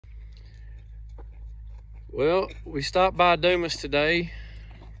Well, we stopped by Dumas today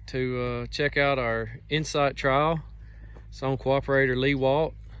to check out our insight trial. It's on cooperator Lee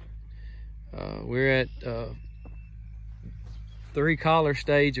Walt. We're at 3 collar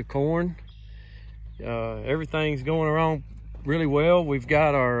stage of corn. Everything's going along really well. We've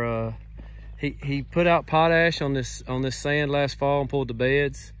got our he put out potash on this sand last fall and pulled the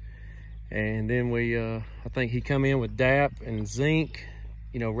beds, and then we I think he come in with DAP and zinc,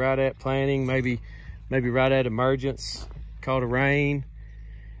 you know, right at planting, maybe right at emergence, caught a rain.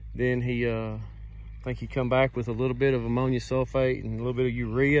 Then he I think he come back with a little bit of ammonia sulfate and a little bit of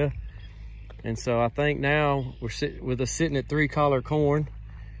urea. And so I think now we're sitting at 3 collar corn.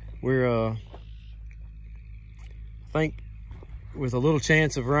 We're I think with a little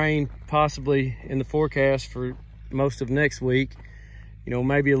chance of rain possibly in the forecast for most of next week. You know,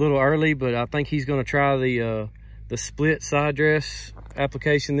 maybe a little early, but I think he's going to try the split side dress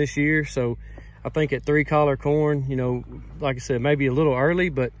application this year. So I think at 3 collar corn, you know, like I said, maybe a little early,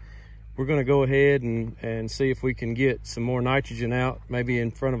 but we're going to go ahead and see if we can get some more nitrogen out, maybe in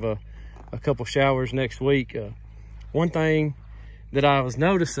front of a couple showers next week. One thing that I was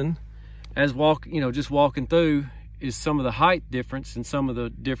noticing as just walking through is some of the height difference in some of the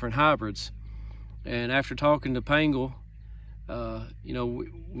different hybrids. And after talking to Pangle, you know,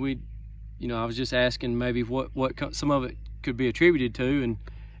 I was just asking maybe what some of it could be attributed to,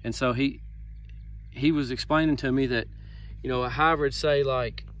 and so he was explaining to me that, you know, a hybrid, say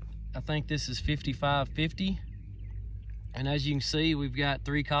like, I think this is 5550, and as you can see, we've got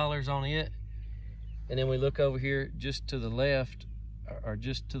 3 collars on it. And then we look over here just to the left, or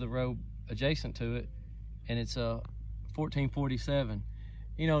just to the row adjacent to it, and it's a 1447.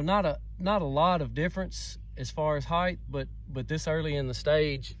 You know, not a lot of difference as far as height, but this early in the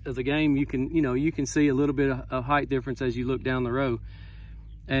stage of the game, you can see a little bit of height difference as you look down the row.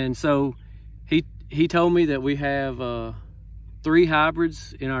 And so he told me that we have 3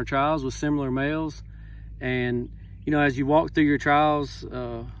 hybrids in our trials with similar males. And you know, as you walk through your trials,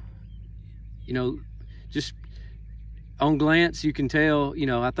 you know, just on glance you can tell, you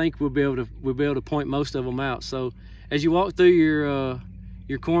know, I think we'll be able to point most of them out. So as you walk through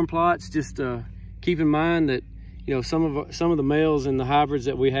your corn plots, just keep in mind that, you know, some of the males in the hybrids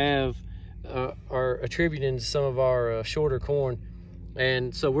that we have are attributing to some of our shorter corn.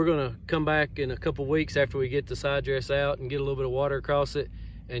 And so we're going to come back in a couple weeks after we get the side dress out and get a little bit of water across it,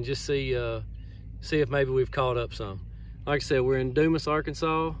 and just see if maybe we've caught up some. Like I said, we're in Dumas,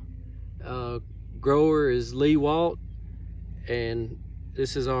 Arkansas. Grower is Lee Walt, and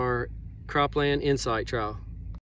this is our cropland insight trial.